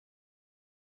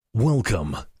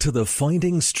Welcome to the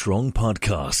Finding Strong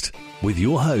podcast with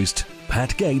your host,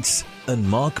 Pat Gates and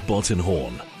Mark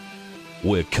Bottenhorn.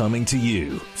 We're coming to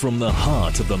you from the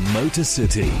heart of the Motor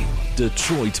City,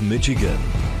 Detroit, Michigan.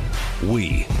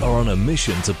 We are on a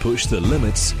mission to push the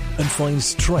limits and find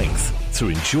strength through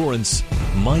endurance,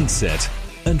 mindset,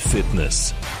 and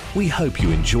fitness. We hope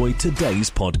you enjoy today's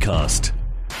podcast.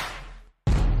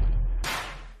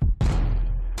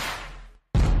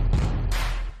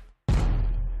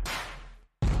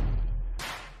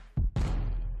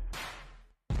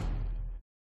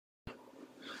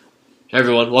 Hey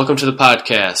everyone, welcome to the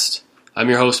podcast. I'm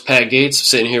your host, Pat Gates,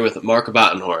 sitting here with Mark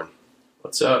Bottenhorn.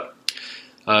 What's up?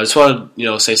 I just want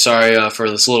to say sorry for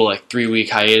this little 3-week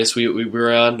hiatus we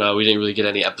were on. We didn't really get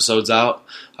any episodes out.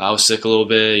 I was sick a little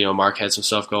bit. Mark had some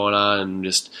stuff going on, and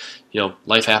just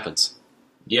life happens.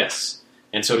 Yes.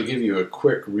 And so to give you a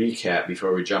quick recap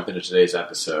before we jump into today's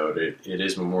episode, it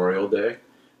is Memorial Day.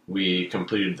 We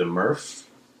completed the Murph.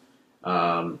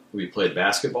 We played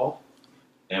basketball,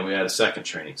 and we had a second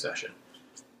training session.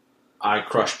 I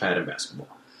crushed Pat in basketball.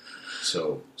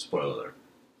 So, spoiler alert.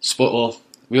 Well,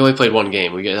 we only played one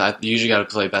game. You usually got to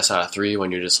play best out of 3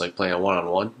 when you're just playing a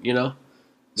one-on-one,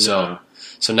 So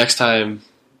next time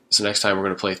we're going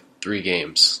to play 3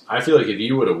 games. I feel like if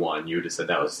you would have won, you would have said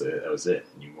that was it, and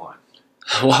you won.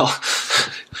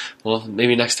 Well,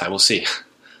 maybe next time. We'll see.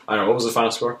 I don't know. What was the final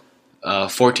score?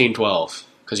 14-12,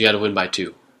 because you had to win by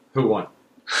 2. Who won?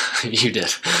 You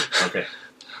did. Okay.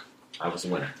 I was the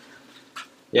winner.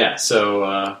 Yeah,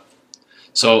 so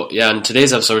in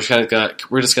today's episode,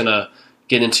 we're just gonna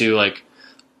get into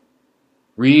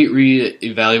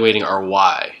re-evaluating our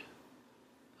why.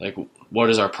 What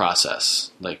is our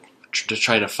process? To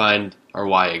try to find our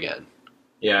why again.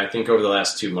 Yeah, I think over the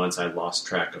last 2 months, I've lost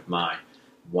track of my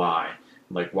why.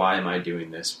 Why am I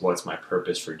doing this? What's my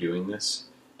purpose for doing this?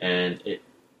 And it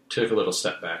took a little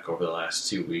step back over the last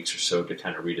 2 weeks or so to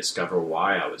kind of rediscover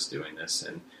why I was doing this,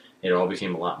 and it all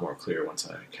became a lot more clear once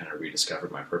I kind of rediscovered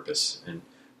my purpose and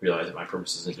realized that my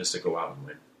purpose isn't just to go out and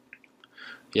win.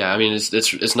 Yeah, I mean,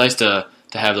 it's nice to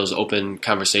have those open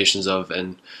conversations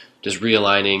and just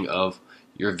realigning of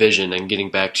your vision and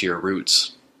getting back to your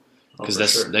roots. Because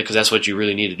that's what you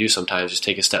really need to do sometimes. Just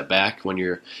take a step back when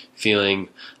you're feeling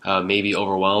maybe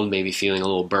overwhelmed, maybe feeling a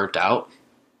little burnt out,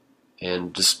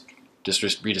 and just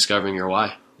rediscovering your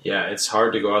why. Yeah, it's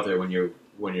hard to go out there when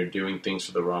you're doing things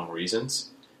for the wrong reasons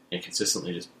and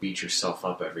consistently just beat yourself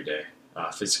up every day,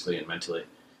 physically and mentally.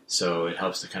 So it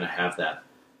helps to kind of have that.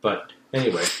 But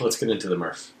anyway, let's get into the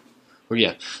Murph. Well,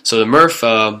 yeah. So the Murph,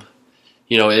 for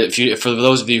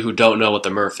those of you who don't know what the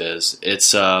Murph is,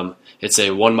 it's a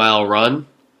 1 mile run,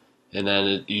 and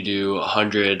then you do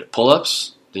 100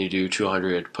 pull-ups, then you do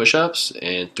 200 push-ups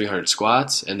and 300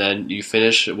 squats, and then you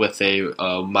finish with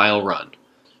a mile run.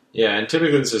 Yeah, and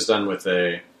typically this is done with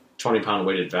a 20-pound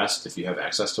weighted vest if you have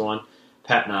access to one.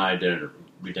 Pat and I didn't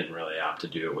really opt to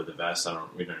do it with a vest.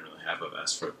 We didn't really have a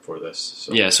vest for this.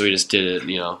 So. Yeah, so we just did it,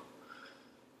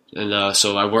 And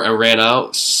so I ran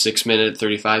out 6-minute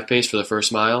 35 pace for the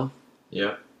first mile.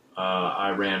 Yep.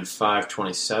 I ran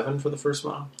 5:27 for the first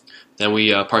mile. Then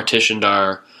we partitioned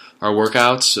our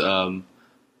workouts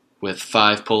with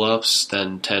 5 pull-ups,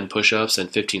 then 10 push-ups, and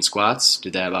 15 squats.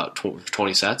 Did that about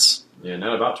 20 sets. Yeah,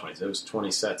 not about 20. It was 20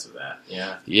 sets of that.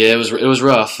 Yeah. Yeah, it was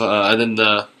rough. And then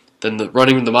the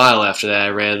running the mile after that, I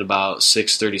ran about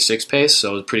 6:36 pace, so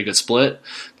it was a pretty good split.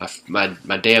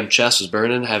 My damn chest was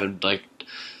burning.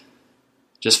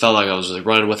 Just felt like I was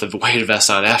running with a weighted vest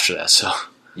on after that. So.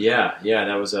 Yeah,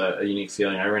 that was a unique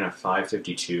feeling. I ran a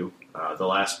 5:52. The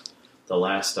last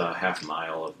half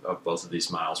mile of both of these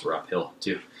miles were uphill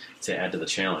to add to the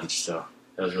challenge. So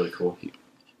that was really cool.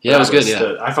 Yeah, it was good.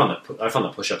 Yeah, I found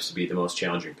the push-ups to be the most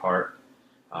challenging part.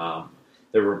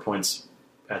 There were points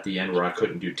at the end where I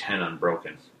couldn't do 10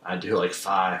 unbroken. I'd do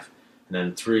 5, and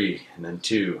then 3, and then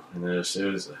 2, and then it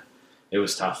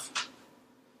was tough.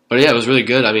 But yeah, it was really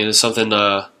good. I mean, it's something.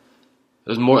 It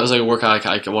was like a workout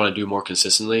I want to do more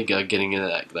consistently, getting into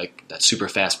that super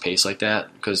fast pace like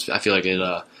that, because I feel like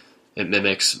it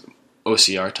mimics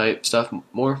OCR type stuff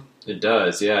more. It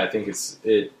does, yeah. I think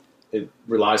it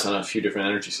relies on a few different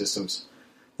energy systems.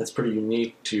 That's pretty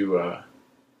unique to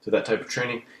that type of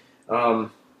training.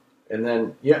 And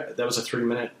then, that was a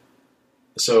 3-minute.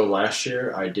 So last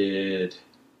year I did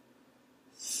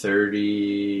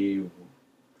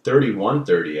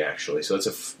 31:30 actually. So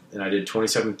and I did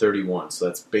 27:31. So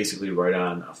that's basically right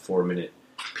on a 4-minute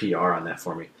PR on that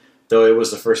for me. Though it was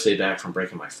the first day back from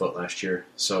breaking my foot last year,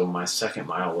 so my second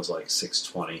mile was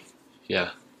 6:20. Yeah,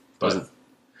 but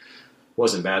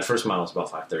wasn't bad. First mile was about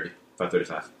 5:30,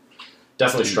 5:35.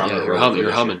 definitely stronger. Yeah,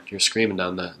 you're humming. You're screaming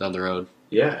down the road.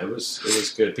 Yeah, it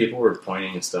was good. People were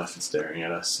pointing and stuff and staring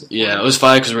at us. Yeah, it was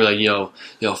fine because we were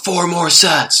like, 4 more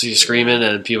sets. So you're screaming,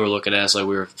 and people were looking at us like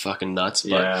we were fucking nuts.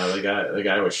 But yeah, the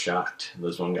guy was shocked. There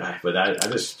was one guy, but I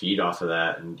just feed off of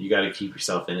that, and you got to keep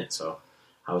yourself in it. So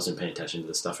I wasn't paying attention to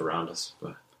the stuff around us,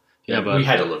 but but we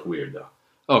had to look weird though.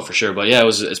 Oh, for sure. But yeah, it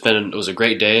was a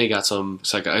great day. Got some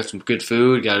good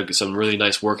food. Got some really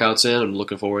nice workouts in. I'm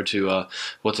looking forward to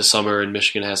what the summer in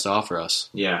Michigan has to offer us.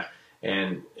 Yeah.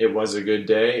 And it was a good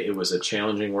day. It was a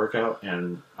challenging workout,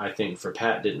 and I think for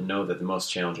Pat didn't know that the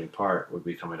most challenging part would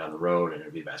be coming down the road and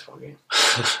it'd be a basketball game.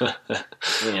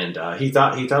 And he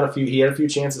had a few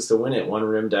chances to win it. One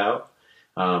rimmed out,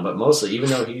 but mostly,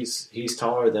 even though he's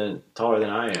taller than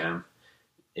I am,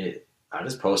 I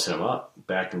just posted him up,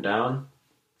 backed him down,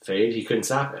 fade. He couldn't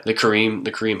stop it. The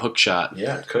Kareem hook shot.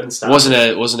 Yeah, couldn't stop.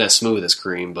 It wasn't as smooth as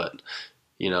Kareem, but.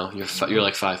 You're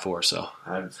like 5'4", so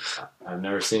I've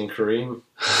never seen Kareem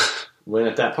win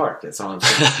at that park. That's all I'm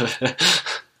saying.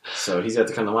 So he's got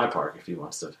to come to my park if he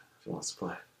wants to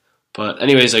play. But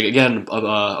anyways, like again,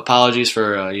 apologies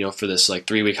for for this like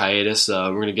 3-week hiatus.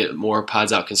 We're gonna get more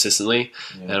pods out consistently,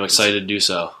 and I'm excited to do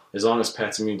so. As long as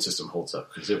Pat's immune system holds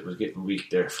up, because it was getting weak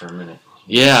there for a minute.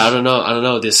 Yeah, I don't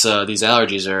know. These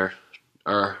allergies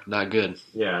are not good.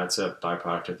 Yeah, it's a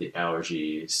byproduct of the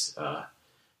allergies.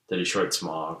 The Detroit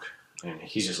smog, and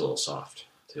he's just a little soft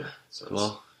too.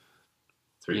 So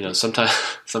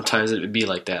sometimes it would be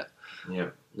like that. Yeah,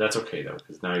 that's okay though,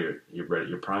 because now you're ready.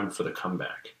 You're primed for the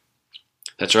comeback.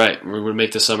 That's right. We're gonna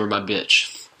make this summer my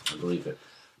bitch. I believe it.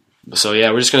 So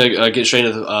yeah, we're just gonna get straight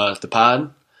into the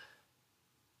pod.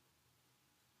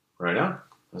 Right on.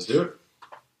 Let's do it.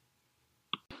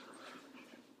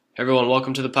 Everyone,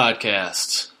 welcome to the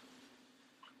podcast.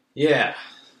 Yeah.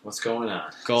 What's going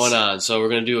on? So we're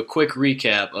going to do a quick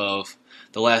recap of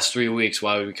the last 3 weeks,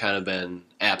 why we've kind of been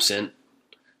absent,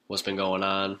 what's been going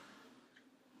on.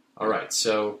 All right.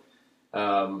 So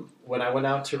when I went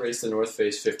out to race the North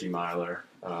Face 50 miler,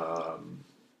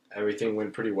 everything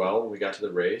went pretty well. We got to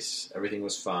the race. Everything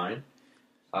was fine.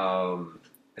 And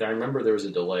I remember there was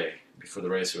a delay before the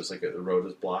race. It was like the road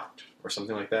was blocked or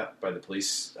something like that by the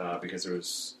police because there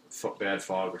was bad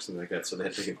fog or something like that. So they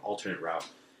had to take an alternate route.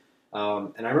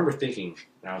 And I remember thinking,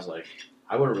 and I was like,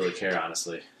 I wouldn't really care,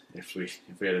 honestly, if we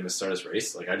had to start this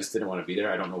race. Like, I just didn't want to be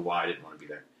there. I don't know why I didn't want to be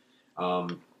there.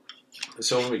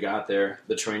 So when we got there,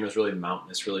 the terrain was really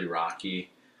mountainous, really rocky,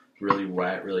 really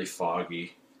wet, really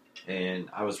foggy. And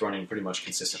I was running pretty much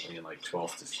consistently in like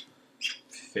 12th to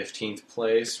 15th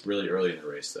place, really early in the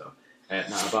race, though. At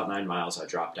about 9 miles, I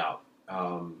dropped out.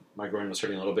 My groin was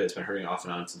hurting a little bit. It's been hurting off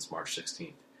and on since March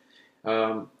 16th.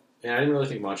 And I didn't really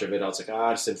think much of it. I was like,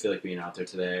 I just didn't feel like being out there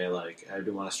today. Like, I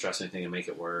didn't want to stress anything and make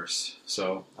it worse.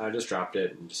 So I just dropped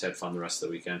it and just had fun the rest of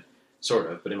the weekend.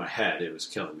 Sort of. But in my head, it was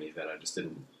killing me that I just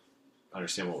didn't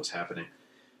understand what was happening.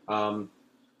 And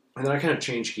then I kind of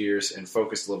changed gears and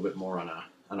focused a little bit more on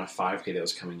a 5K that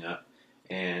was coming up.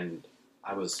 And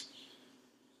I was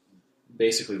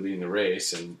basically leading the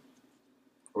race. We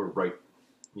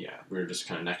were just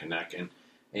kind of neck and neck.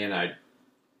 And I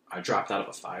dropped out of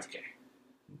a 5K.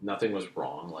 Nothing was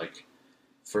wrong. Like,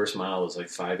 first mile was like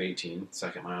 5:18.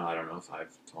 Second mile, I don't know,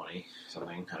 5:20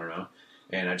 something. I don't know.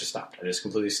 And I just stopped. I just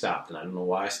completely stopped, and I don't know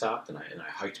why I stopped. And I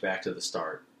hiked back to the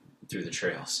start through the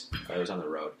trails. I was on the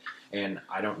road, and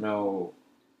I don't know.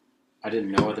 I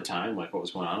didn't know at the time like what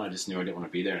was going on. I just knew I didn't want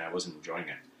to be there, and I wasn't enjoying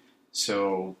it.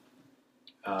 So,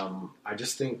 I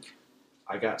just think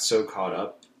I got so caught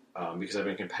up because I've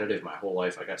been competitive my whole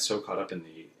life. I got so caught up in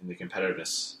the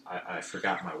competitiveness, I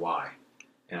forgot my why.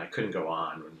 And I couldn't go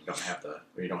on when you don't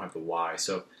have the why.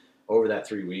 So over that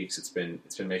 3 weeks, it's been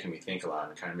making me think a lot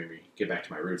and kind of made me get back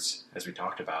to my roots, as we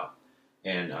talked about.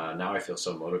 And now I feel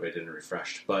so motivated and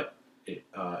refreshed. But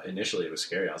initially, it was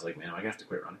scary. I was like, man, am I gonna have to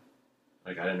quit running?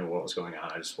 Like, I didn't know what was going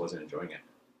on. I just wasn't enjoying it.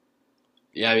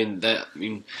 Yeah, I mean,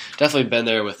 definitely been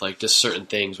there with like just certain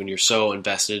things when you're so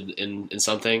invested in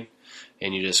something,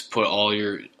 and you just put all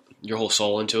your whole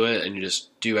soul into it, and you just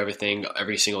do everything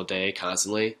every single day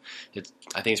constantly.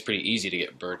 I think it's pretty easy to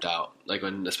get burnt out. Like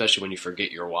especially when you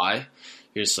forget your why,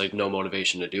 you're just like no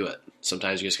motivation to do it.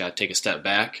 Sometimes you just gotta take a step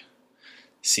back,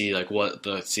 see the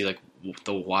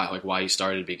why, like why you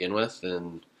started to begin with,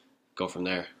 and go from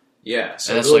there. Yeah,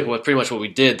 so and that's really, like pretty much what we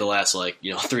did the last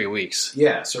 3 weeks.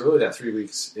 Yeah, so really that 3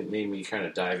 weeks, it made me kind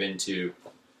of dive into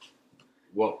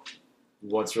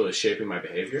what's really shaping my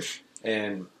behavior,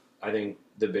 and I think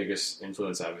the biggest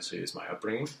influence, obviously, is my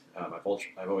upbringing. I've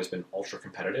always been ultra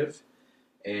competitive,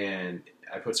 and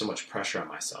I put so much pressure on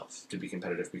myself to be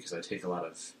competitive because I take a lot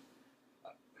of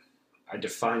I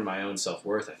define my own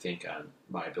self-worth, I think, on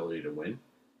my ability to win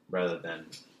rather than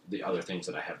the other things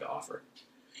that I have to offer.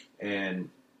 And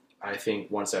I think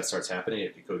once that starts happening,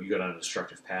 you go down a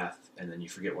destructive path, and then you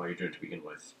forget why you're doing it to begin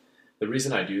with. The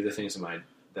reason I do the things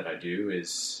that I do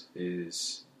is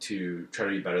to try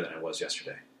to be better than I was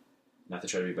yesterday, not to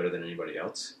try to be better than anybody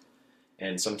else.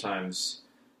 And sometimes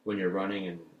when you're running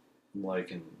in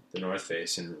the North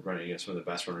Face and running against one of the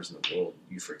best runners in the world,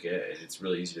 you forget, and it's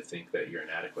really easy to think that you're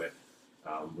inadequate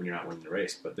when you're not winning the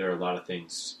race. But there are a lot of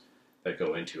things that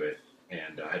go into it,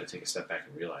 and I had to take a step back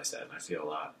and realize that, and I feel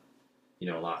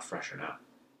a lot fresher now.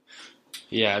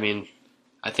 Yeah, I mean,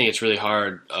 I think it's really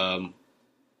hard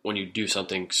when you do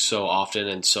something so often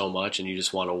and so much, and you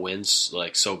just want to win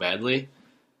like so badly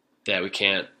that we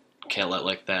can't let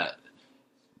like that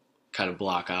kind of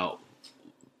block out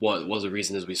what was the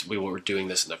reason is we were doing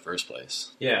this in the first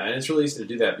place. Yeah, and it's really easy to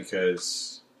do that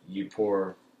because you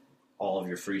pour all of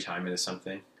your free time into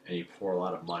something, and you pour a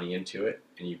lot of money into it,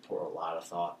 and you pour a lot of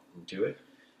thought into it.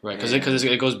 Right, because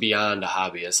it goes beyond a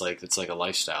hobby. It's like a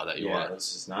lifestyle that you want. Yeah,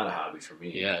 this is not a hobby for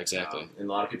me. Yeah, exactly. And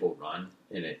a lot of people run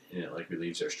in it, and it like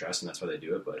relieves their stress, and that's why they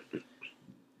do it. But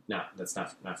that's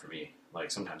not for me. Like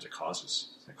sometimes it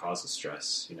causes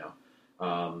stress, you know.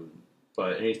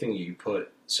 But anything you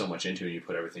put so much into, and you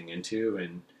put everything into,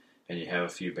 and you have a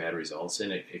few bad results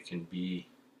in it, it can be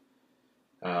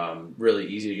really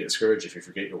easy to get discouraged if you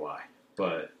forget your why.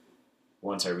 But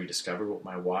once I rediscovered what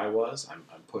my why was, I'm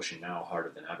pushing now harder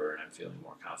than ever, and I'm feeling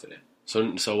more confident.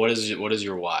 So what is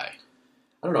your why?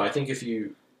 I don't know. I think if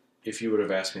you would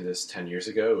have asked me this 10 years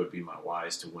ago, it would be my why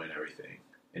is to win everything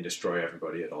and destroy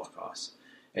everybody at all costs.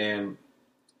 And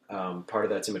part of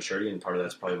that's immaturity, and part of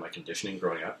that's probably my conditioning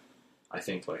growing up. I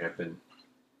think like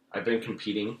I've been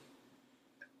competing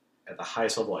at the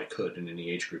highest level I could in any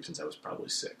age group since I was probably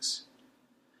 6.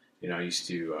 You know, I used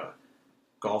to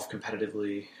golf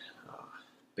competitively.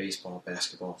 Baseball,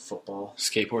 basketball, football,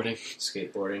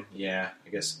 skateboarding. Yeah, I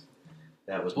guess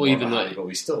that was more of a hobby, but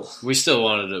we still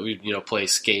wanted to play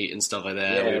skate and stuff like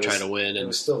that. Yeah, we were trying to win, and it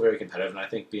was still very competitive. And I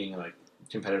think being like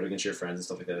competitive against your friends and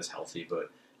stuff like that is healthy. But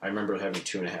I remember having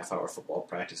 2.5-hour football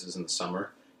practices in the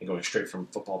summer and going straight from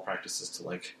football practices to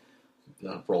like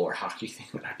the roller hockey thing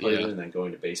that I played in, and then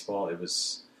going to baseball. It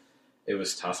was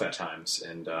tough at times,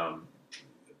 and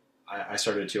I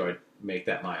started to make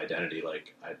that my identity.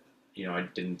 Like I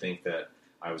didn't think that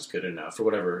I was good enough for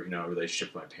whatever,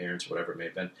 relationship with my parents, whatever it may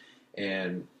have been.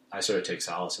 And I started to take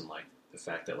solace in like the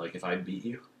fact that like if I beat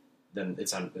you, then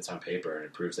it's on paper and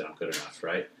it proves that I'm good enough,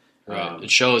 right? Right.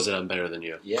 It shows that I'm better than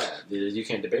you. Yeah, you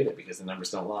can't debate it because the numbers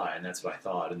don't lie, and that's what I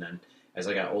thought. And then as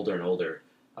I got older and older,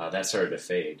 that started to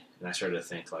fade, and I started to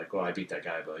think like, well, I beat that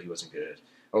guy, but he wasn't good,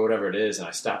 or whatever it is, and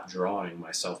I stopped drawing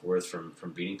my self-worth from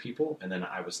beating people, and then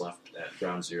I was left at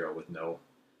ground zero with no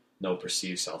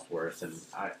perceived self-worth, and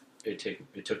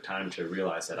it took time to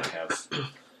realize that I have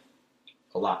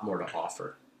a lot more to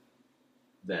offer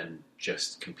than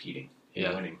just competing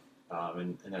and winning,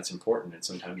 and that's important, and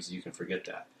sometimes you can forget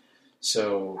that.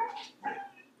 So,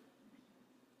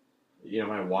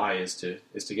 my why is to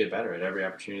get better at every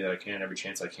opportunity that I can, every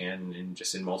chance I can, and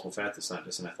just in multiple facets, not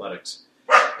just in athletics.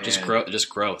 And just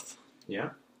growth. Yeah.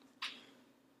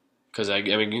 Because I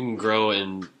mean, you can grow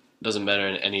in. Doesn't matter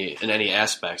in any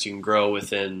aspects. You can grow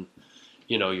within,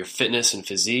 your fitness and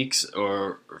physiques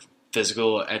or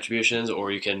physical attributions,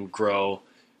 or you can grow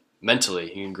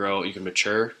mentally. You can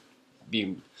mature.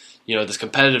 This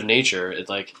competitive nature.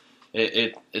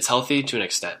 It's healthy to an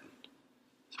extent,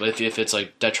 but if it's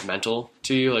like detrimental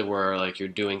to you, like where like you're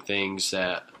doing things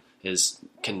that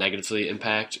can negatively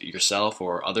impact yourself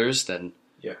or others, then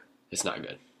it's not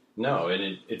good. No,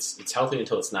 and it's healthy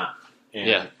until it's not.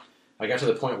 And I got to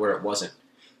the point where it wasn't.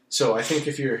 So I think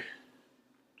if you're,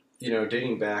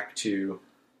 dating back to,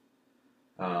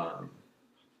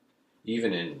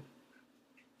 even in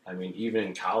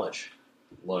college,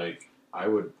 like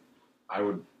it would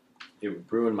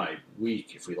ruin my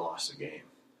week if we lost a game.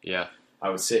 Yeah. I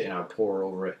would sit and I would pour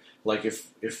over it. Like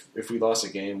if we lost a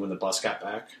game when the bus got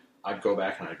back, I'd go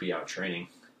back and I'd be out training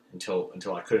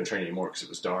until I couldn't train anymore because it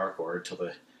was dark, or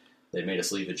until they made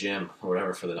us leave the gym or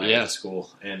whatever for the night at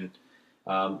school. And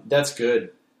that's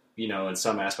good, in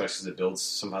some aspects because it builds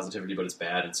some positivity, but it's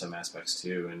bad in some aspects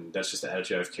too. And that's just the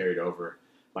attitude I've carried over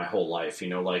my whole life.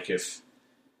 Like if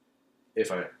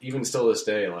I, even still this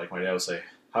day, like my dad would say,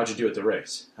 "How'd you do at the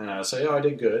race?" And I would say, "Oh, I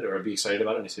did good," or I'd be excited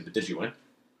about it. And he'd say, "But did you win?"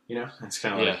 It's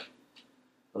kind of like,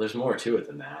 well, there's more to it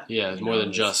than that. Yeah, it's more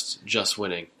than just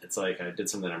winning. It's like I did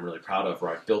something I'm really proud of,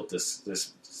 where I built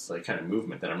this like kind of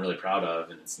movement that I'm really proud of,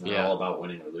 and it's not all about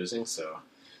winning or losing. So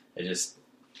it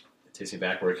takes me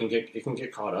back where it can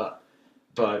get caught up.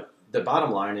 But the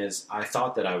bottom line is, I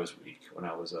thought that I was weak when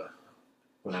I was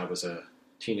a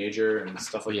teenager and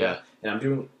stuff like that.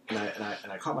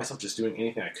 And I caught myself just doing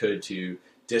anything I could to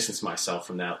distance myself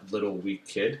from that little weak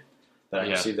kid that I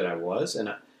perceived that I was.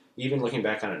 And even looking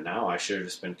back on it now, I should have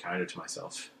just been kinder to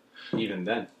myself. Even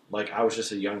then, like, I was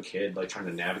just a young kid, like, trying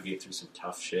to navigate through some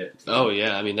tough shit. Oh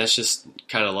yeah, I mean, that's just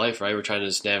kind of life, right? We're trying to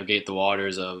just navigate the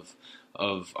waters of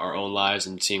our own lives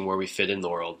and seeing where we fit in the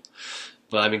world.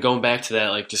 But I mean, going back to that,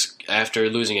 like, just after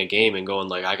losing a game and going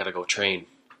like, I gotta go train.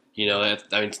 You know,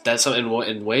 that's something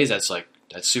in ways that's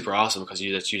super awesome because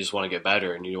you just want to get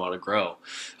better and you want to grow.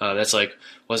 That's like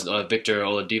wasn't Victor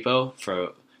Oladipo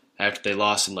for after they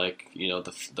lost in, like, you know,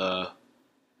 the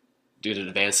due to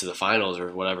advance to the finals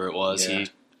or whatever it was. He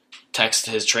texted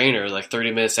his trainer like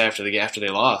 30 minutes after they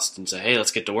lost and said, "Hey,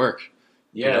 let's get to work."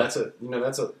 Yeah,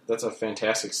 that's a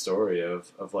fantastic story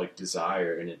of like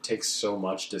desire, and it takes so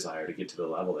much desire to get to the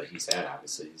level that he's at.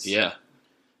 Obviously, he's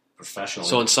professional.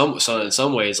 So in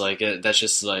some ways, like, that's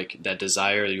just like that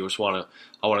desire that you just want to.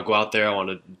 I want to go out there. I want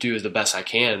to do the best I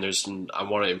can. I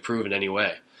want to improve in any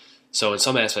way. So in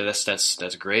some aspects,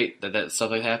 that's great that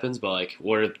stuff like happens. But like,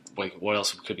 what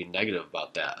else could be negative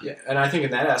about that? Yeah, and I think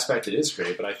in that aspect it is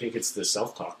great. But I think it's the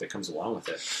self-talk that comes along with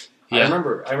it. Yeah.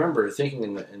 I remember thinking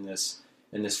in this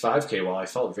 5K, while I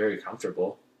felt very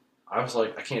comfortable, I was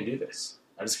like, I can't do this.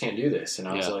 I just can't do this. And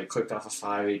I was like, clicked off a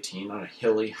 5:18 on a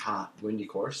hilly, hot, windy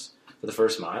course for the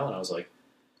first mile, and I was like,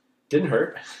 didn't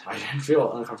hurt. I didn't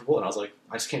feel uncomfortable, and I was like,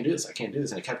 I just can't do this. I can't do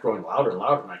this. And it kept growing louder and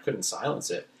louder, and I couldn't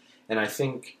silence it. And I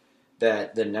think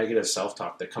that the negative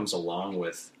self-talk that comes along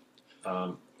with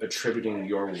attributing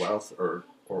your wealth or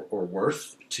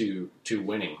worth to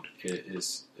winning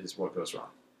is what goes wrong.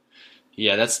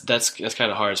 Yeah, that's kind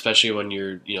of hard, especially when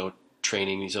you're, you know,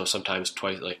 training, you know, sometimes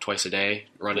twice a day,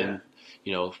 running,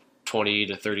 you know, 20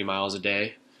 to 30 miles a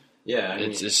day. Yeah,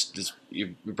 it's just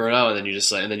you burn out, and then you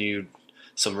just and then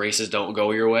some races don't go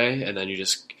your way, and then you're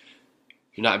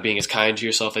not being as kind to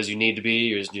yourself as you need to be.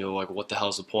 You're just, you know, like, what the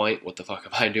hell's the point? What the fuck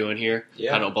am I doing here?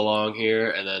 Yeah. I don't belong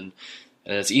here, and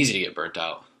it's easy to get burnt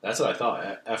out. That's what I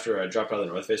thought. After I dropped out of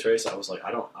the North Face race, I was like,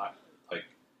 like,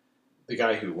 the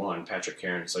guy who won, Patrick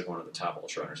Carron, is like one of the top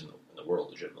ultra runners in the world,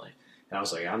 legitimately. And I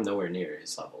was like, I'm nowhere near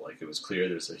his level. Like, it was clear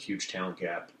there's a huge talent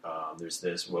gap. There's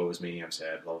this, woe is me, I'm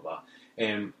sad, blah, blah, blah.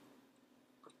 And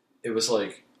it was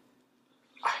like,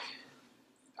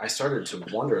 I started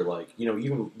to wonder, like, you know,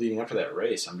 even leading up to that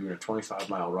race, I'm doing a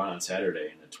 25-mile run on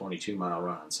Saturday and a 22-mile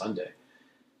run on Sunday.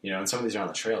 You know, and some of these are on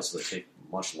the trails, so they take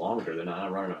much longer. They're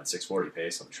not running them at 6:40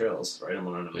 pace on the trails, right? I'm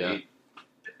running them at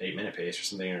 8-minute pace or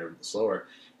something, or slower.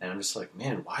 And I'm just like,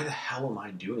 man, why the hell am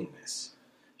I doing this?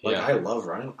 Like, I love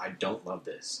running. I don't love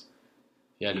this.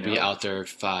 Yeah, to be out there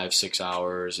 5-6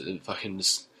 hours, and fucking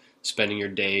just spending your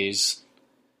days.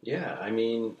 Yeah, I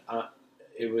mean,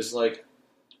 it was like,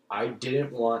 I did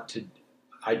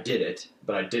it,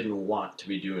 but I didn't want to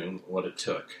be doing what it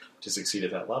took to succeed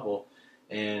at that level.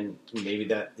 And maybe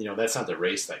that, you know, that's not the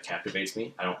race that captivates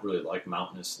me. I don't really like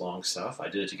mountainous, long stuff. I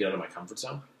did it to get out of my comfort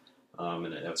zone,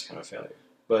 and that was kind of a failure.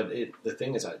 But the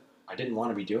thing is, I didn't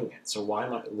want to be doing it. So why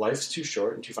am I? Life's too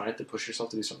short and too finite to push yourself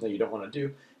to do something that you don't want to do.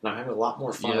 And I'm having a lot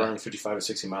more fun running 55 to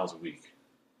 60 miles a week.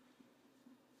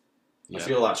 Yeah. I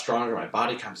feel a lot stronger. My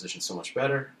body composition's so much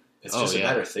better. It's just a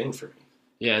better thing for me.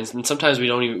 Yeah, and sometimes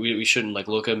we shouldn't like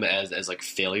look at them as like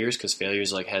failures, because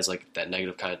failures like has like that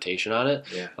negative connotation on it.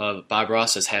 Yeah. Bob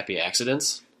Ross says happy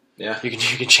accidents. Yeah. You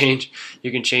can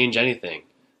change anything.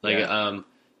 Like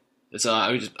it's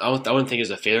I wouldn't think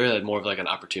it's a failure. That's more of like an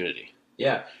opportunity.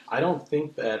 Yeah, I don't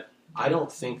think that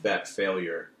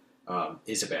failure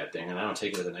is a bad thing, and I don't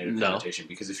take it as a negative connotation,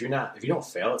 because if you don't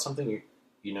fail at something, if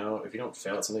you don't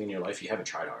fail at something in your life, you haven't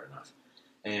tried hard enough.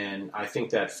 And I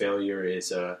think that failure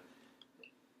is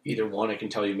either one, it can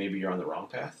tell you maybe you're on the wrong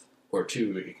path, or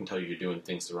two, it can tell you you're doing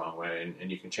things the wrong way,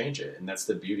 and you can change it, and that's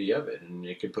the beauty of it, and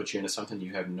it could put you into something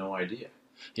you have no idea.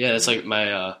 Yeah, that's like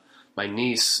my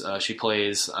niece. She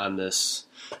plays on this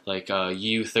like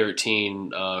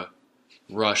U13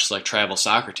 Rush like travel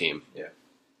soccer team. Yeah,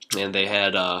 and they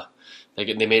had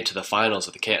they made it to the finals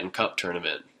of the Canton Cup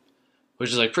tournament,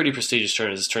 which is like pretty prestigious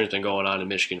tournament. This tournament's been going on in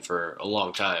Michigan for a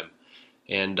long time,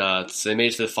 and so they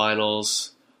made it to the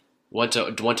finals. Went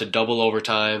to double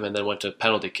overtime, and then went to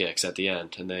penalty kicks at the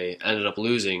end, and they ended up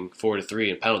losing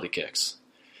 4-3 in penalty kicks.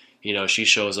 You know, she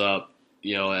shows up,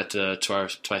 you know, to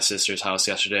my sister's house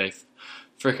yesterday,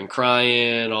 freaking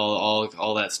crying,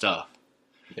 all that stuff.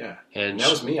 Yeah, and that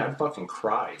was me. I fucking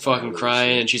cried. Fucking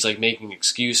crying, and she's like making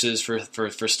excuses for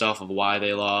stuff of why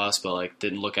they lost, but like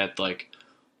didn't look at like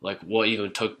what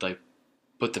even took like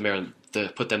put them there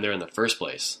in the first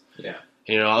place. Yeah.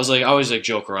 You know, I always like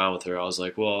joke around with her. I was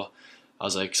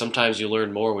like, sometimes you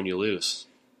learn more when you lose.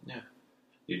 Yeah,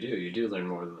 you do. You do learn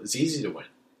more. It's easy to win.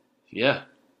 Yeah,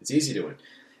 it's easy to win,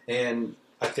 and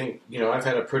I think I've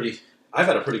had a pretty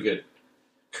good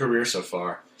career so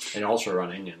far in ultra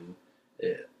running, and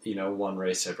one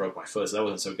race I broke my foot, so that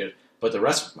wasn't so good. But the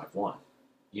rest of them I've won,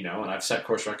 and I've set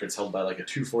course records held by like a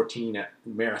 2:14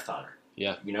 marathoner.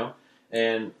 Yeah,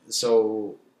 and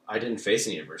so I didn't face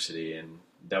any adversity, and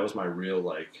that was my real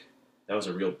that was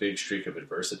a real big streak of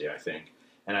adversity, I think,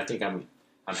 and I think I'm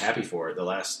happy for it. The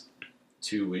last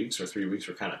 2 weeks or 3 weeks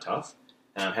were kind of tough,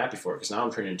 and I'm happy for it because now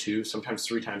I'm training 2, sometimes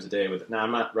 3 times a day. Now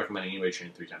I'm not recommending anybody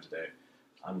training 3 times a day.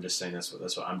 I'm just saying that's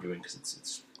what I'm doing because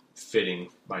it's fitting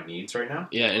my needs right now.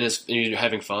 Yeah, and you're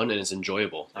having fun and it's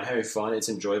enjoyable. I'm having fun. It's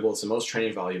enjoyable. It's the most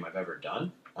training volume I've ever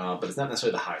done, but it's not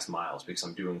necessarily the highest miles because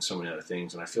I'm doing so many other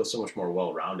things, and I feel so much more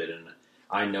well-rounded. And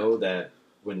I know that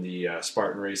when the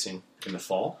Spartan racing in the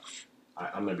fall,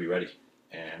 I'm going to be ready,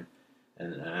 and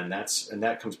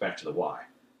that comes back to the why.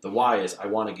 The why is I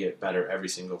want to get better every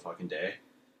single fucking day,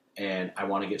 and I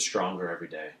want to get stronger every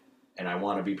day, and I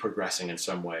want to be progressing in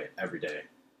some way every day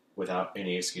without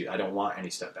any excuse. I don't want any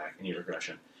step back, any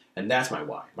regression, and that's my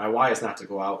why. My why is not to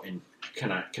go out and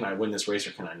can I win this race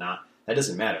or can I not? That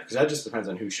doesn't matter because that just depends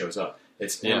on who shows up.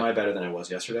 Am I better than I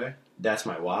was yesterday? That's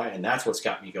my why, and that's what's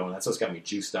got me going. That's what's got me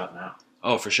juiced up now.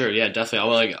 Oh, for sure, yeah,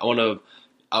 definitely. I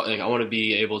want to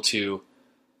be able to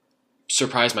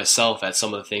surprise myself at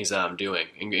some of the things that I'm doing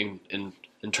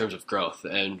in terms of growth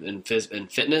and in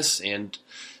fitness and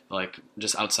like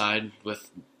just outside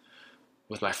with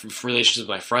my relationships with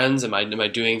my friends. Am I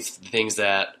doing things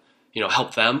that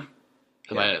help them?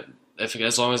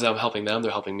 As long as I'm helping them,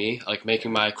 they're helping me. Like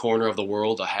making my corner of the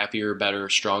world a happier, better,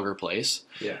 stronger place.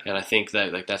 Yeah. And I think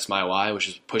that that's my why, which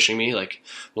is pushing me. Like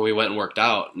when we went and worked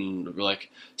out, and we're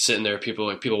like sitting there, people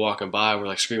walking by, we're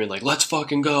like screaming like, "Let's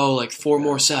fucking go!" Like 4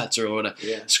 more sets or whatever.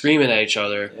 Yeah. Screaming at each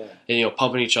other and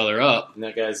pumping each other up. And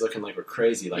that guy's looking like we're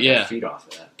crazy, like our feet off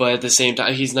of that. But at the same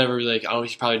time, he's never really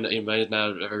he might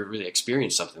not have ever really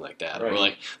experienced something like that. Right. Or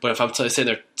like, but if I'm sitting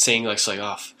there saying like,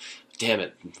 "Oh, damn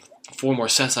it." 4 more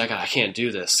sets I can't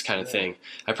do this kind of thing.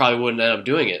 I probably wouldn't end up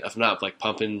doing it if not like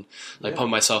pumping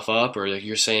myself up or like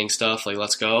you're saying stuff like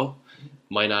let's go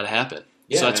might not happen.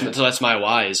 So that's my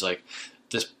why is like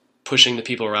just pushing the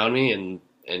people around me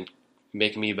and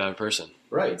making me a better person.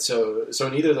 Right. So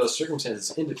in either of those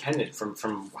circumstances, independent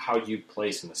from how you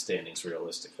place in the standings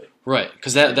realistically. Right.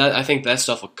 Because that I think that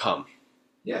stuff will come.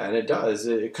 Yeah, and it does.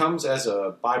 It comes as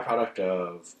a byproduct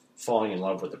of falling in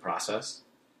love with the process.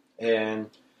 And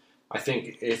I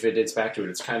think if it gets back to it,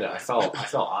 it's kind of I fell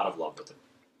out of love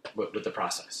with the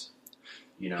process,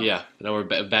 Yeah, now we're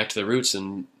back to the roots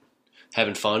and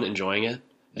having fun, enjoying it,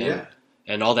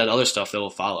 and all that other stuff that will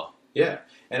follow. Yeah,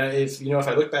 and if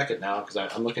I look back at now, because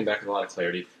I'm looking back with a lot of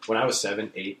clarity. When I was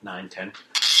 7, 8, 9, 10,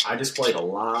 I displayed a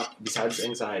lot. Besides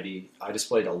anxiety, I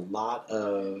displayed a lot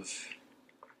of,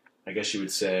 I guess you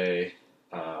would say,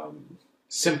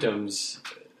 symptoms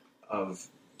of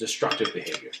destructive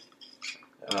behavior.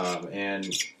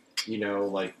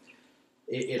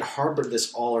 It harbored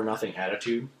this all or nothing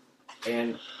attitude,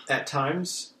 and at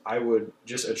times I would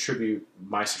just attribute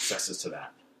my successes to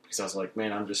that because I was like,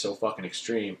 man, I'm just so fucking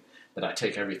extreme that I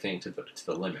take everything to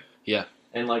the limit. Yeah,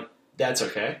 and that's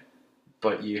okay,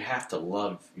 but you have to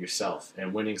love yourself,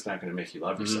 and winning's not going to make you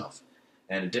love yourself,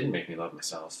 and it didn't make me love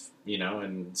myself,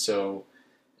 and so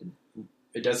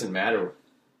it doesn't matter.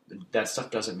 That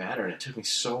stuff doesn't matter, and it took me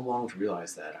so long to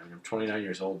realize that. I mean, I'm 29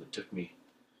 years old. It took me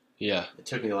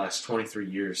the last 23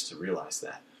 years to realize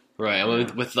that. Right. I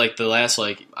mean, with like the last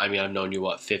I've known you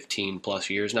 15 plus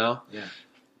years now. Yeah.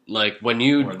 Like when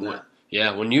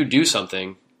you do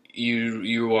something,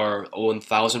 you are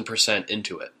 1,000%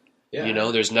 into it.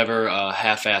 Yeah. There's never a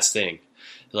half-assed thing.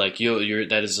 Like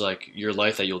that is like your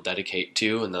life that you'll dedicate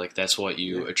to, and like that's what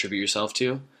you attribute yourself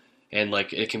to. And,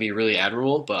 like, it can be really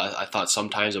admirable, but I thought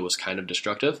sometimes it was kind of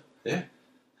destructive. Yeah,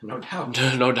 no doubt.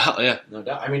 No doubt, yeah. No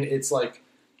doubt. I mean, it's like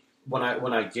when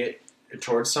I get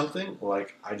towards something,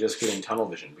 like, I just get in tunnel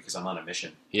vision because I'm on a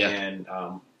mission. Yeah. And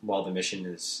while the mission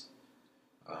is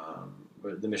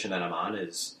the mission that I'm on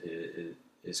is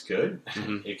good,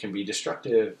 it can be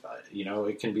destructive.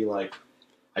 It can be like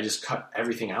I just cut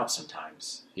everything out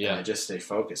sometimes. Yeah. And I just stay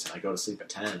focused, and I go to sleep at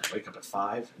 10, and I wake up at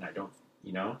 5, and I don't,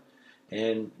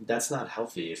 And that's not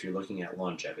healthy if you're looking at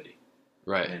longevity.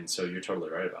 Right. And so you're totally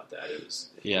right about that.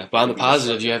 But on the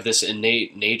positive, you have this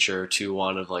innate nature to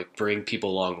want to like bring people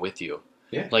along with you.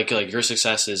 Yeah. Like your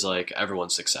success is like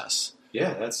everyone's success.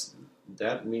 Yeah,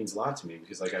 that means a lot to me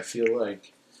because like I feel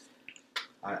like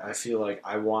I feel like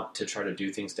I want to try to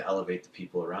do things to elevate the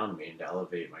people around me and to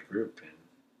elevate my group.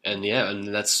 And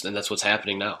that's what's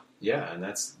happening now. Yeah, and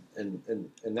that's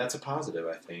a positive,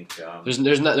 I think.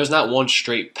 There's not one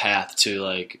straight path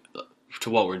to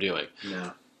what we're doing.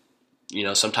 No. You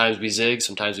know, sometimes we zig,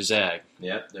 sometimes we zag.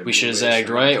 Yeah, we should have zagged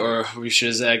right, or we should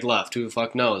have zagged left. Who the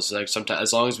fuck knows? Like sometimes,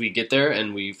 as long as we get there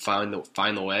and we find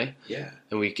the way, yeah,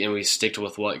 and we stick to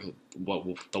with what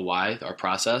the why, our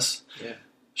process, yeah,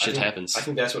 shit happens. I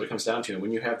think that's what it comes down to. And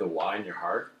when you have the why in your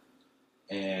heart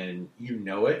and you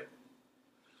know it,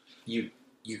 you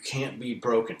can't be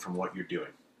broken from what you're doing.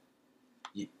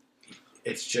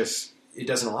 It's just it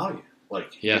doesn't allow you.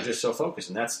 Like you're just so focused,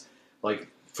 and that's like.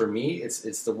 For me,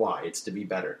 it's the why. It's to be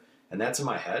better, and that's in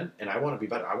my head. And I want to be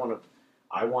better. I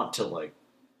want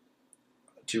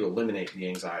to eliminate the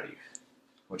anxiety,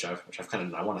 which I've kind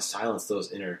of. I want to silence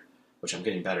those inner, which I'm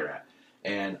getting better at,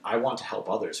 and I want to help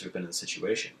others who've been in the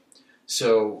situation.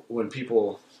 So when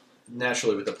people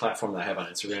naturally with the platform that I have on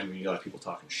Instagram, you got people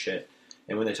talking shit,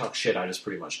 and when they talk shit, I just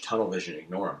pretty much tunnel vision,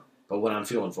 ignore them. But when I'm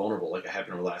feeling vulnerable, like I have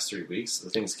been over the last 3 weeks, the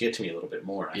things get to me a little bit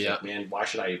more. And I think, man, why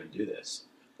should I even do this?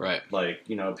 Right. Like,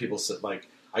 you know, people say, like,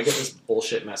 I get this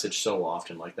bullshit message so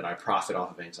often, like, that I profit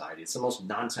off of anxiety. It's the most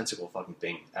nonsensical fucking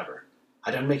thing ever. I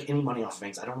don't make any money off of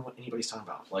anxiety. I don't know what anybody's talking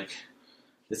about. Like,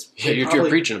 you're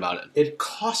preaching about it. It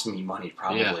costs me money,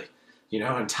 probably, you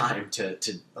know, and time to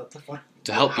what the fuck?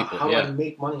 To help people. How do I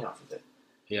make money off of it?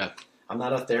 Yeah. I'm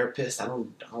not a therapist. I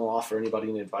don't offer anybody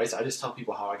any advice. I just tell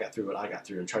people how I got through what I got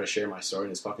through and try to share my story,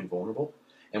 and it's fucking vulnerable.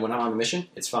 And when I'm on a mission,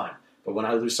 it's fine. But when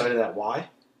I lose sight of that why,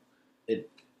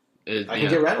 I can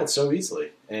get rattled so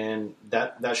easily, and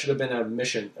that should have been a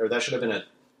mission, or that should have been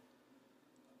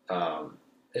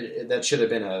that should have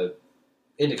been a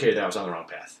indicator that I was on the wrong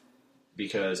path,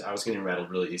 because I was getting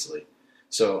rattled really easily.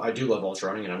 So I do love ultra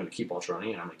running, and I'm going to keep ultra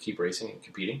running, and I'm going to keep racing and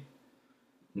competing.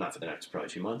 Not for the next probably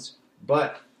 2 months,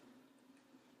 but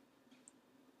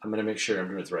I'm going to make sure I'm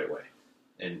doing it the right way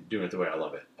and doing it the way I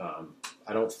love it.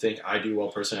 I don't think I do well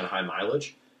personally on high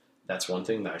mileage. That's one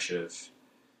thing that I should have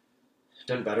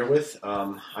done better with.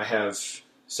 I have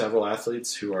several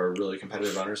athletes who are really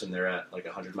competitive runners, and they're at like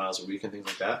 100 miles a week and things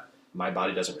like that. My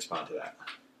body doesn't respond to that.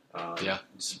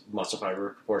 It's muscle fiber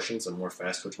proportions. I'm more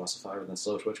fast twitch muscle fiber than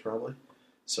slow twitch probably.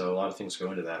 So a lot of things go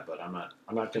into that, but I'm not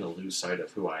going to lose sight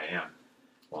of who I am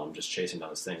while I'm just chasing down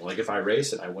this thing. Like if I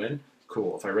race and I win,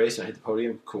 cool. If I race and I hit the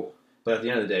podium, cool. But at the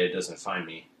end of the day, it doesn't define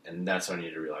me, and that's what I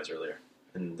needed to realize earlier.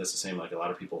 And that's the same. Like a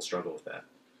lot of people struggle with that.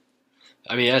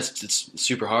 I mean, it's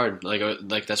super hard.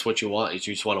 Like that's what you want. Is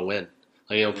you just want to win.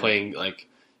 Like playing like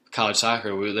college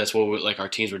soccer. That's what our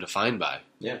teams were defined by.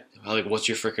 Yeah. Like, what's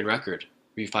your freaking record?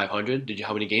 Were you 500?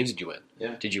 How many games did you win?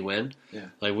 Yeah. Did you win? Yeah.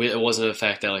 Like it wasn't the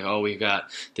fact that we've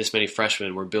got this many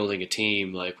freshmen. We're building a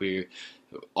team. Like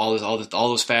all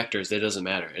those factors. That doesn't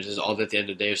matter. It's just all at the end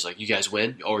of the day. It's like you guys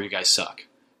win or you guys suck,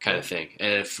 kind of thing.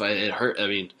 And if it hurt, I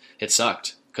mean, it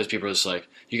sucked because people are just like,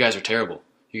 you guys are terrible.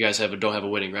 You guys don't have a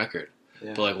winning record.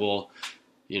 Yeah. But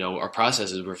our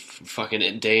process is we're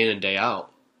fucking day in and day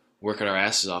out working our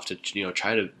asses off to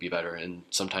try to be better, and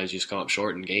sometimes you just come up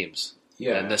short in games.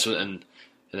 Yeah, and that's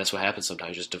what happens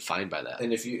sometimes, just defined by that.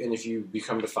 And if you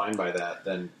become defined by that,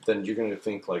 then you're going to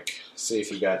think like, say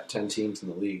if you got 10 teams in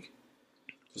the league,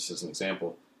 just as an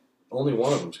example, only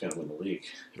one of them's going to win the league.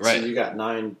 Right. So you got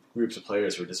 9 groups of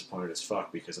players who are disappointed as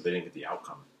fuck because they didn't get the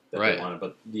outcome that they wanted.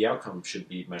 But the outcome should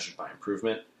be measured by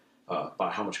improvement.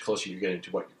 By how much closer you're getting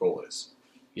to what your goal is.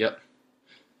 Yep.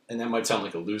 And that might sound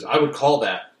like a loser. I would call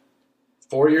that,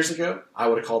 4 years ago, I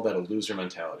would have called that a loser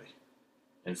mentality.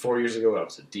 And 4 years ago, I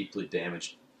was a deeply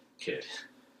damaged kid.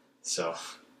 So.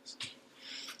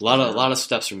 A lot of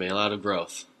steps for me, a lot of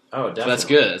growth. Oh, definitely. So that's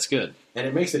good, that's good. And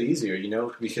it makes it easier,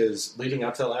 because leading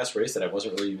up to the last race that I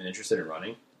wasn't really even interested in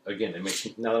running, again,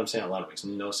 now that I'm saying it out loud, it makes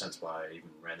no sense why I even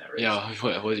ran that race. Yeah,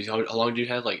 how long did you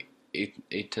have? Like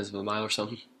 8/10 of a mile or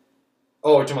something?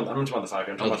 Oh, I'm talking about the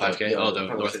 5K. The 5K?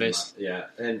 The North Face? Yeah,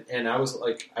 and I was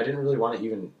like, I didn't really want to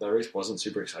even, the race wasn't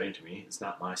super exciting to me. It's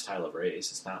not my style of race.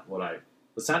 It's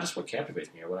not just what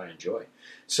captivates me or what I enjoy.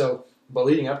 So, but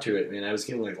leading up to it, man, I was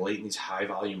getting like late in these high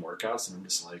volume workouts, and I'm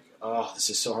just like, oh, this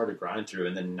is so hard to grind through.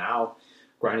 And then now,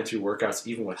 grinding through workouts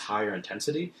even with higher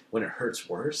intensity, when it hurts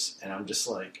worse, and I'm just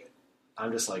like,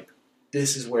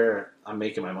 this is where I'm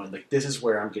making my money. Like, this is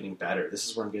where I'm getting better. This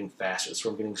is where I'm getting faster. This is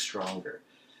where I'm getting stronger.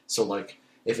 So like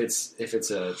if it's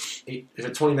a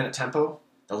 20-minute tempo,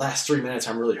 the last 3 minutes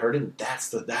I'm really hurting. That's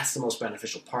the most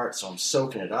beneficial part. So I'm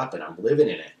soaking it up and I'm living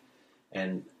in it,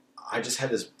 and I just had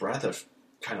this breath of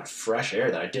kind of fresh air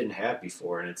that I didn't have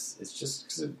before. And it's just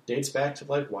because it dates back to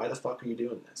like, why the fuck are you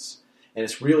doing this? And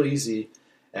it's real easy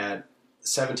at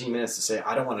 17 minutes to say,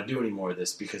 I don't want to do any more of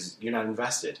this because you're not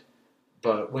invested.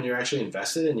 But when you're actually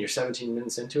invested and you're 17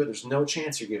 minutes into it, there's no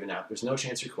chance you're giving up. There's no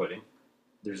chance you're quitting.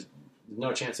 There's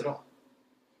no chance at all.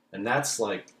 And that's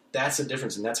the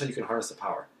difference, and that's how you can harness the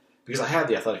power. Because I have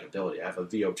the athletic ability. I have a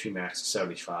VO2 max of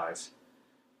 75,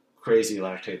 crazy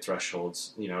lactate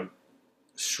thresholds,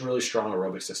 really strong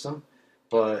aerobic system.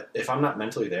 But if I'm not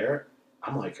mentally there,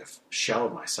 I'm like a shell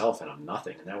of myself and I'm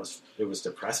nothing. And it was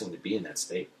depressing to be in that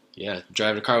state. Yeah,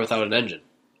 driving a car without an engine.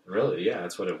 Really, yeah,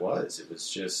 that's what it was. It was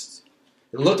just,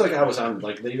 it looked like I was on,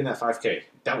 even that 5K.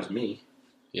 That was me.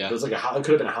 Yeah. It was like it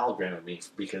could have been a hologram of me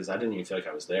because I didn't even feel like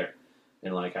I was there.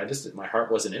 And my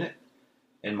heart wasn't in it.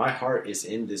 And my heart is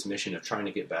in this mission of trying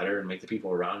to get better and make the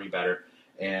people around me better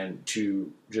and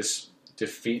to just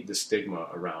defeat the stigma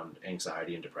around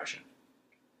anxiety and depression.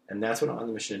 And that's what I'm on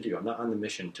the mission to do. I'm not on the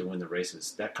mission to win the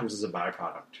races. That comes as a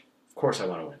byproduct. Of course I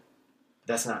want to win.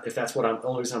 If that's what the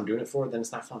only reason I'm doing it for, then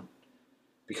it's not fun.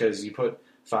 Because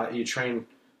you train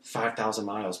 5,000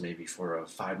 miles maybe for a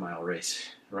 5-mile race,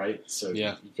 right? So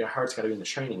yeah. Your heart's got to be in the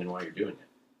training and while you're doing it.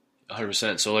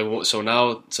 100%. So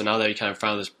now that you kind of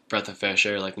found this breath of fresh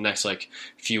air, the next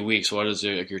few weeks, what is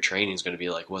your training is going to be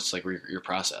like? What's your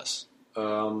process?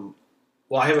 Well,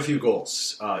 I have a few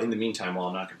goals in the meantime while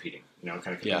I'm not competing. Kind of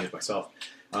competing with myself.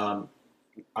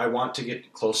 I want to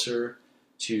get closer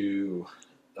to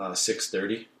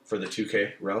 6:30 for the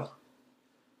 2K row.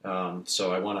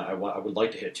 So I would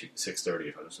like to hit 6:30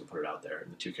 if I just put it out there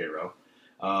in the 2K row.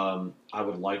 I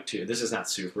would like to. This is not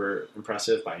super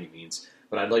impressive by any means.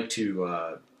 But I'd like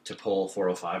to pull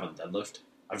 405 on deadlift.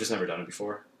 I've just never done it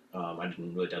before. I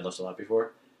didn't really deadlift a lot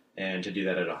before, and to do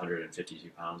that at 152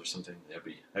 pounds or something,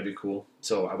 that'd be cool.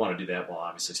 So I want to do that while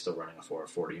obviously still running a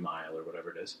 440 mile or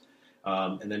whatever it is,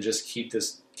 and then just keep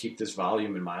this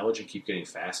volume and mileage and keep getting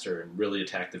faster and really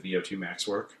attack the VO2 max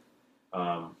work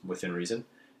within reason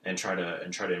and try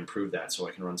to improve that so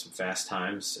I can run some fast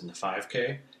times in the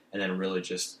 5K and then really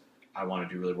just. I want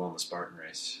to do really well in the Spartan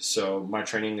race. So my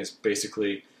training is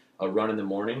basically a run in the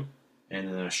morning and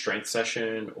then a strength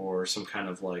session or some kind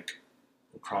of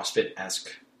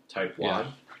CrossFit-esque type WOD,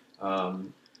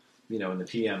 in the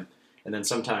PM. And then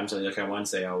sometimes, on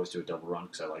Wednesday, I always do a double run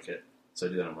because I like it. So I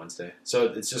do that on Wednesday. So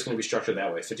it's just going to be structured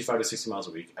that way, 55 to 60 miles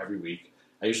a week, every week.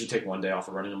 I usually take 1 day off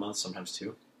of running a month, sometimes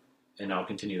 2. And I'll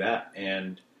continue that.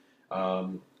 And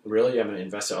really, I'm going to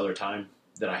invest the other time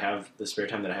that I have, the spare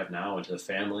time that I have now, into the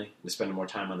family, to spend more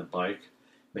time on the bike,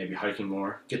 maybe hiking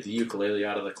more, get the ukulele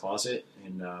out of the closet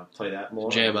and play that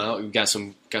more. Jam out. You've got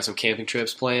some camping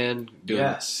trips planned.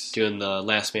 Doing the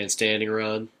last man standing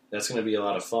run. That's going to be a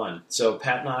lot of fun. So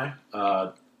Pat and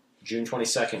I, June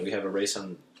 22nd, we have a race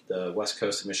on the west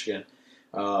coast of Michigan.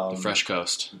 The Fresh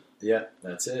Coast. Yeah,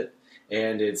 that's it.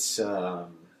 And it's a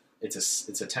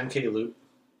 10K loop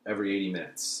every 80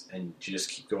 minutes, and you just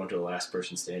keep going to the last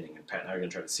person standing. And Pat and I are going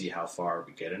to try to see how far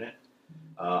we get in it.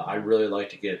 I really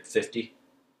like to get 50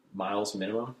 miles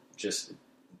minimum, just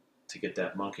to get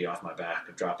that monkey off my back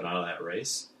of dropping out of that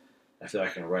race. I feel like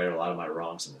I can right a lot of my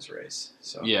wrongs in this race.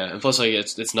 So yeah, and plus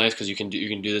it's nice because you can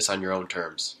do this on your own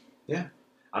terms. Yeah,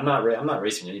 I'm not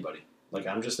racing anybody.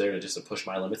 I'm just there to push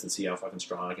my limits and see how fucking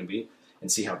strong I can be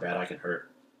and see how bad I can hurt.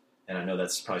 And I know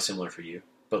that's probably similar for you.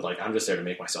 But I'm just there to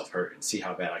make myself hurt and see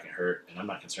how bad I can hurt, and I'm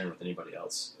not concerned with anybody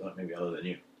else, maybe other than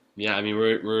you. Yeah, I mean,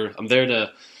 I'm there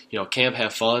to, camp,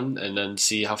 have fun, and then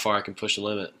see how far I can push the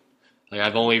limit.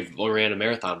 I've only ran a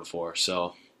marathon before,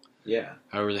 so yeah,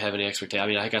 I don't really have any expectations. I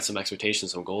mean, I got some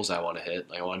expectations, some goals I want to hit.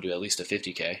 I want to do at least a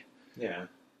 50K. Yeah,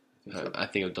 I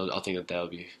think that'll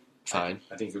be fine.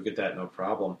 I think you'll get that no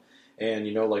problem. And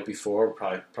before,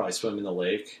 we'll probably swim in the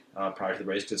lake prior to the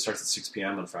race because it starts at 6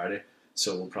 p.m. on Friday.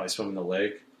 So we'll probably swim in the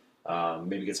lake,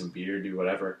 maybe get some beer, do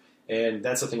whatever. And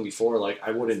that's the thing before,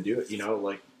 I wouldn't do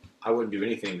it, I wouldn't do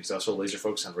anything because I was so laser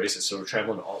focused on races. So we're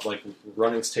traveling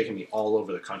running's taken me all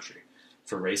over the country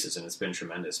for races, and it's been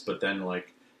tremendous. But then,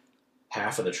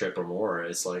 half of the trip or more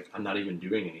is, I'm not even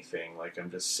doing anything.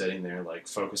 I'm just sitting there,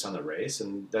 focused on the race,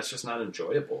 and that's just not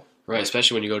enjoyable. Right,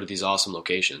 especially when you go to these awesome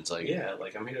locations. Yeah,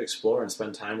 I'm here to explore and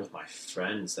spend time with my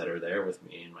friends that are there with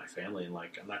me and my family, and,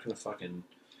 I'm not going to fucking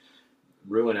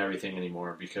ruin everything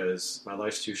anymore because my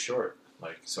life's too short.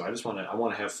 So I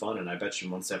want to have fun, and I bet you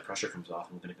once that pressure comes off,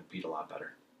 I'm going to compete a lot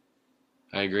better.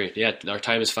 I agree. Yeah, our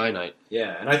time is finite.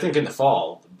 Yeah, and I think in the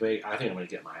fall, I think I'm going to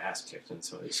get my ass kicked in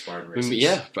some of these Spartan races.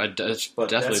 Yeah, but definitely.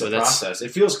 That's the process. It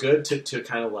feels good to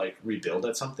kind of rebuild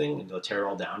at something and to tear it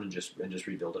all down and just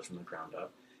rebuild it from the ground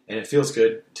up. And it feels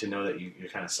good to know that you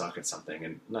kind of suck at something,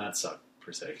 and not suck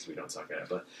per se because we don't suck at it,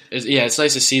 but it's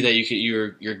nice to see that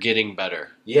you're getting better.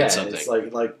 Yeah, at something. It's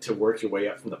like to work your way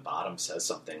up from the bottom says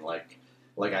something.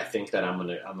 Like I think that I'm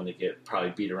gonna get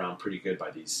probably beat around pretty good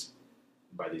by these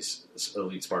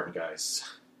elite Spartan guys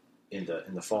in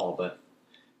the fall, but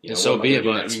so be it.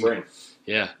 But spring,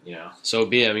 yeah, so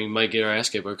be it. I mean, we might get our ass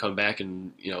kicked, but come back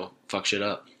and fuck shit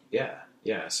up.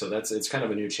 Yeah. So it's kind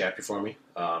of a new chapter for me.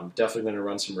 Definitely going to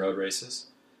run some road races.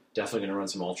 Definitely going to run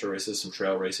some ultra races, some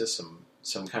trail races,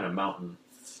 some kind of mountain,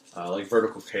 like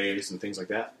vertical caves and things like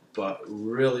that. But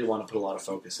really want to put a lot of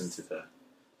focus into the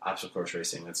obstacle course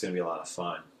racing. That's going to be a lot of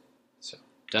fun. So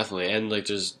definitely, and like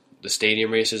there's the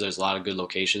stadium races. There's a lot of good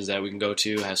locations that we can go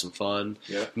to, have some fun,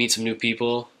 meet some new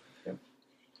people. Yeah.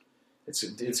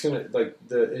 It's gonna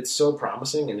it's so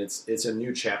promising, and it's a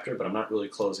new chapter. But I'm not really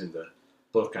closing the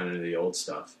book on any of the old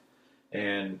stuff,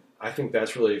 and I think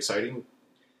that's really exciting.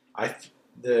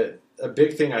 A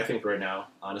big thing I think right now,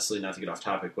 honestly, not to get off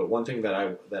topic, but one thing that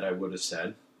I would have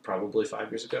said probably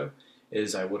 5 years ago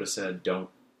is I would have said don't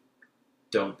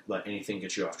let anything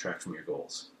get you off track from your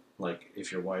goals. Like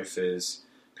if your wife is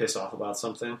pissed off about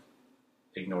something,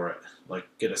 ignore it. Like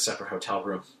get a separate hotel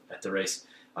room at the race.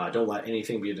 Don't let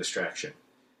anything be a distraction.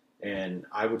 And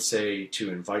I would say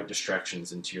to invite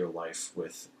distractions into your life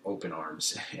with open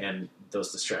arms, and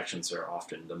those distractions are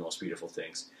often the most beautiful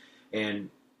things. And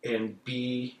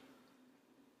be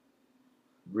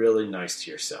really nice to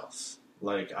yourself.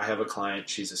 Like I have a client,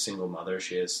 she's a single mother,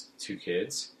 she has 2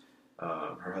 kids.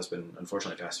 Her husband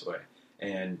unfortunately passed away,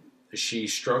 and she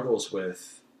struggles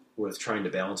with trying to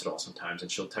balance it all sometimes,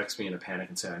 and she'll text me in a panic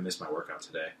and say, I missed my workout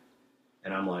today.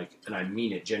 And I'm like, and I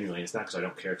mean it genuinely. It's not because I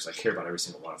don't care, because I care about every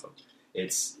single one of them.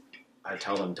 I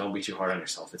tell them, don't be too hard on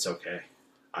yourself. It's okay.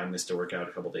 I missed a workout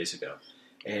a couple days ago.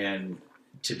 And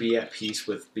to be at peace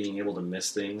with being able to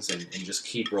miss things and just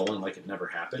keep rolling like it never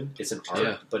happened, it's an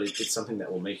art, but it's something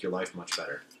that will make your life much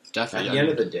better. Definitely. At the end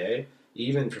of the day,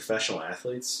 even professional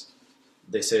athletes,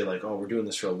 they say like, oh, we're doing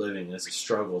this for a living, and it's a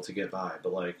struggle to get by.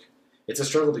 But like, it's a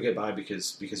struggle to get by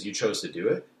because you chose to do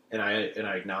it. And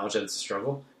I acknowledge that it's a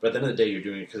struggle, but at the end of the day, you're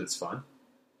doing it because it's fun.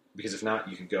 Because if not,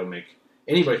 you could go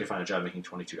anybody could find a job making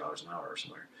 $22 an hour or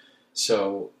somewhere,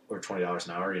 or $20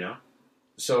 an hour,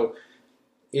 So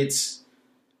it's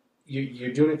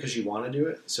you're doing it because you want to do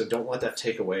it. So don't let that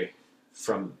take away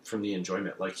from the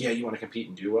enjoyment. Like, you want to compete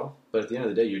and do well, but at the end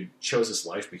of the day, you chose this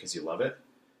life because you love it.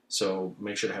 So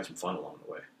make sure to have some fun along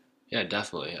the way. Yeah,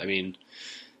 definitely. I mean,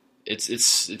 it's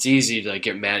easy to like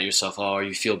get mad at yourself, or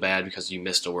you feel bad because you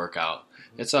missed a workout.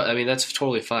 That's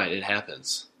totally fine. It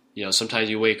happens. Sometimes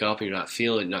you wake up and you're not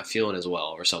feeling as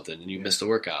well or something, and you missed a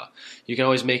workout. You can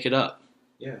always make it up.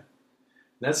 Yeah, and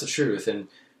that's the truth. And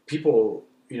people,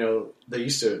 they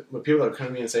used to, when people that come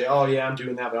to me and say, "Oh yeah, I'm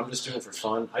doing that, but I'm just doing it for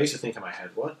fun," I used to think in my head,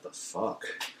 "What the fuck?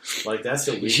 Like that's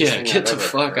the weakest thing get the I've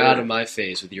fuck ever heard. Out of my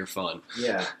face with your fun."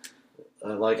 Yeah,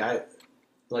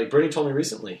 Like Brittany told me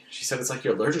recently, she said it's like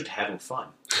you're allergic to having fun.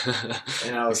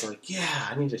 And I was like, yeah,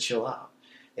 I need to chill out.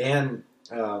 And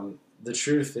the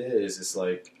truth is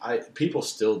like people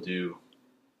still do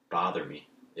bother me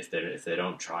if they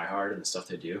don't try hard and the stuff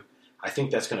they do. I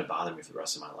think that's going to bother me for the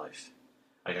rest of my life.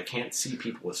 Like I can't see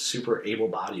people with super able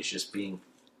bodies just being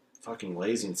fucking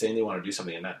lazy and saying they want to do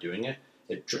something and not doing it.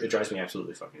 It drives me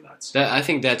absolutely fucking nuts. I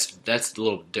think that's a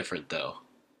little different though.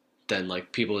 Than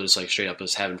like people just like straight up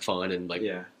just having fun and like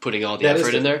putting all the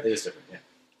effort in there. It is different, yeah.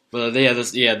 Well,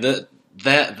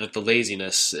 the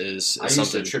laziness is I something.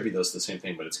 used to attribute those to the same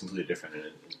thing, but it's completely different, and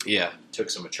it took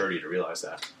some maturity to realize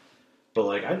that. But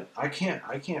like I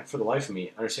can't for the life of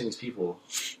me understand these people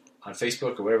on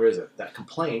Facebook or whatever it is that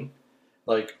complain.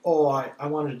 Like, oh, I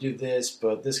wanted to do this,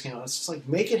 but this came out. It's just like,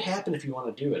 make it happen if you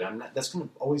want to do it. That's going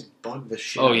to always bug the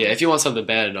shit. Oh yeah, if you want something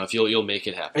bad enough, you'll make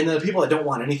it happen. And then the people that don't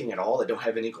want anything at all, that don't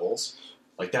have any goals,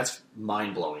 like that's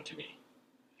mind blowing to me.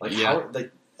 Like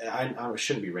I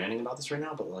shouldn't be ranting about this right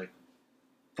now, but like,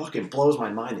 fucking blows my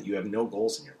mind that you have no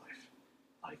goals in your life.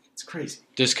 Like it's crazy.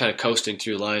 Just kind of coasting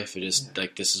through life. It is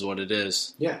like this is what it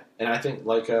is. Yeah, and I think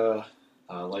like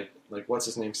what's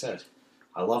his name said.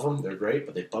 I love them, they're great,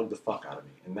 but they bug the fuck out of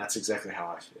me. And that's exactly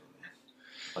how I feel,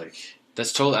 man. Like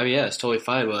that's totally, I mean, it's totally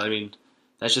fine, but I mean,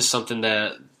 that's just something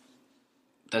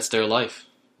that's their life.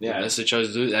 Yeah. That's what they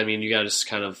chose to do. I mean, you gotta just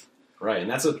kind of... Right, and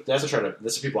that's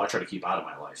the people I try to keep out of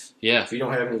my life. Yeah. If you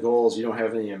don't have any goals, you don't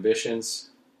have any ambitions,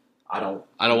 I don't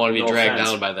want to be dragged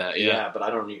down by that, Yeah, but I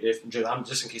don't need... I'm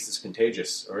just in case it's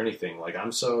contagious or anything. Like,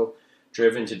 I'm so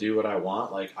driven to do what I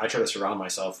want. Like, I try to surround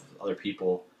myself with other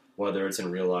people, whether it's in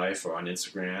real life or on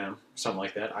Instagram, something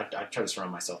like that. I try to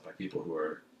surround myself by people who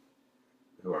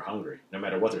are hungry, no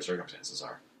matter what their circumstances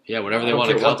are. Yeah, whatever they want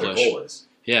to accomplish. What their goal is.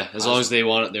 Yeah, as long as they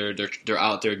want it, they're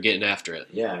out there getting after it.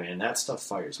 Yeah, man, that stuff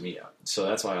fires me up. So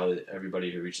that's why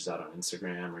everybody who reaches out on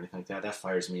Instagram or anything like that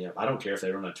fires me up. I don't care if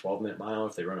they run a 12-minute mile,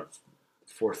 if they run a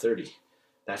 4:30.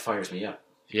 That fires me up.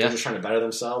 Yeah. They're just trying to better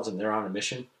themselves and they're on a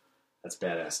mission. That's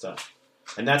badass stuff.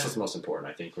 And that's what's most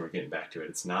important, I think, when we're getting back to it.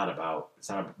 It's not about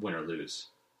win or lose.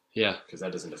 Yeah. Because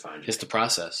that doesn't define you. It's the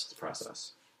process. It's the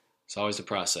process. It's always the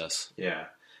process. Yeah.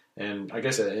 And I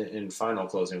guess in final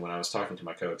closing, when I was talking to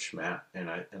my coach, Matt, and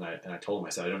I told him, I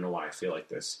said, I don't know why I feel like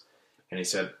this. And he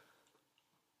said,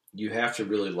 you have to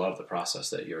really love the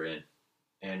process that you're in.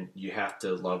 And you have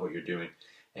to love what you're doing.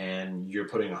 And you're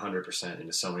putting 100%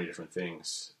 into so many different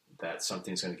things that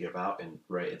something's going to give out. And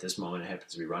right at this moment, it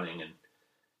happens to be running. And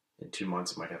in 2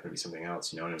 months, it might happen to be something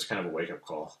else, And it was kind of a wake-up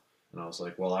call. And I was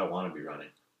like, well, I want to be running,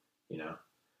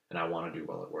 And I want to do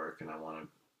well at work. And I want to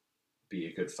be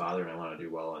a good father. And I want to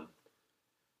do well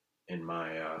in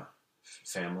my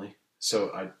family.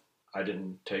 So I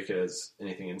didn't take it as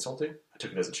anything insulting. I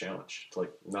took it as a challenge. It's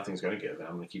like nothing's going to give. And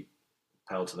I'm going to keep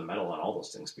pedal to the metal on all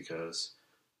those things because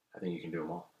I think you can do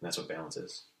them all. And that's what balance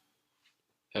is.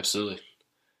 Absolutely.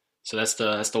 So that's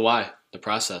the why, the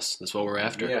process. That's what we're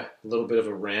after. Yeah, a little bit of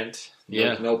a rant.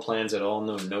 No plans at all.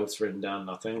 No notes written down.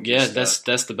 Nothing. Yeah, that's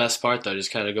the best part though.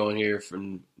 Just kind of going here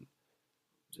from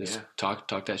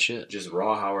talk that shit. Just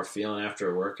raw how we're feeling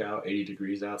after a workout. 80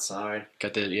 degrees outside.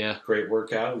 Got the great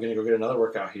workout. We're gonna go get another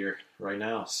workout here right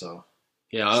now. So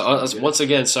yeah. Once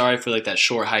again, sorry for that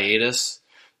short hiatus.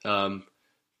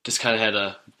 Just kind of had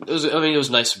it was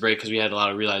nice to break because we had a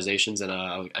lot of realizations, and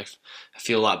I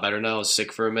feel a lot better now. I was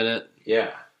sick for a minute.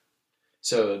 Yeah.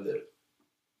 So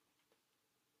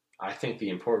I think the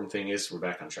important thing is we're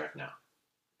back on track now,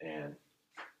 and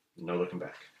no looking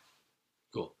back.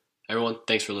 Cool. Everyone,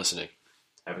 thanks for listening.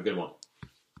 Have a good one.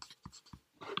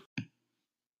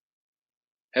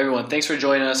 Everyone, thanks for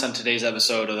joining us on today's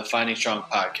episode of the Finding Strong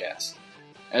podcast.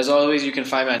 As always, you can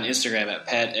find me on Instagram at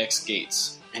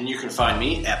PatXGates. And you can find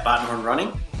me at Bottenhorn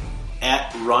Running,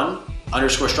 at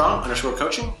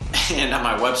run_strong_coaching, and on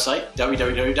my website,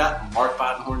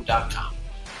 www.markbottenhorn.com.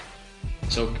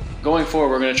 So going forward,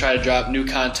 we're going to try to drop new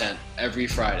content every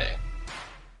Friday.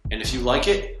 And if you like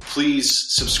it,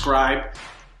 please subscribe,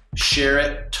 share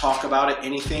it, talk about it,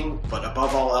 anything. But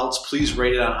above all else, please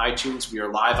rate it on iTunes. We are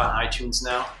live on iTunes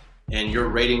now, and your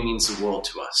rating means the world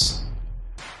to us.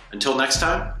 Until next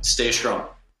time, stay strong.